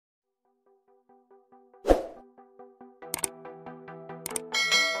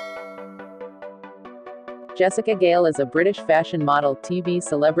Jessica Gale is a British fashion model, TV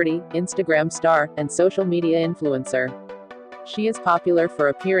celebrity, Instagram star, and social media influencer. She is popular for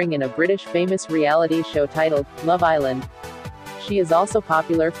appearing in a British famous reality show titled Love Island. She is also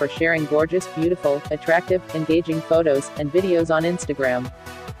popular for sharing gorgeous, beautiful, attractive, engaging photos and videos on Instagram.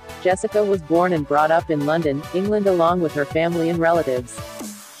 Jessica was born and brought up in London, England along with her family and relatives.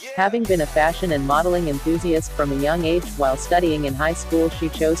 Having been a fashion and modeling enthusiast from a young age, while studying in high school she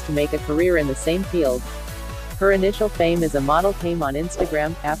chose to make a career in the same field. Her initial fame as a model came on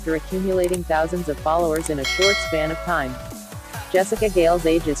Instagram, after accumulating thousands of followers in a short span of time. Jessica Gale's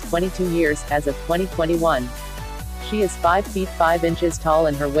age is 22 years, as of 2021. She is 5 feet 5 inches tall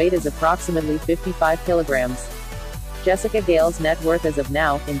and her weight is approximately 55 kilograms. Jessica Gale's net worth as of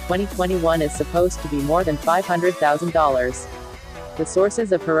now, in 2021 is supposed to be more than $500,000. The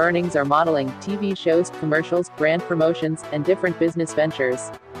sources of her earnings are modeling, TV shows, commercials, brand promotions, and different business ventures.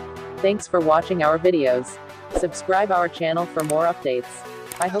 Thanks for watching our videos. Subscribe our channel for more updates.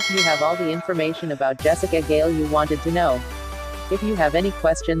 I hope you have all the information about Jessica Gale you wanted to know. If you have any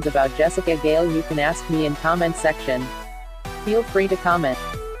questions about Jessica Gale you can ask me in comment section. Feel free to comment.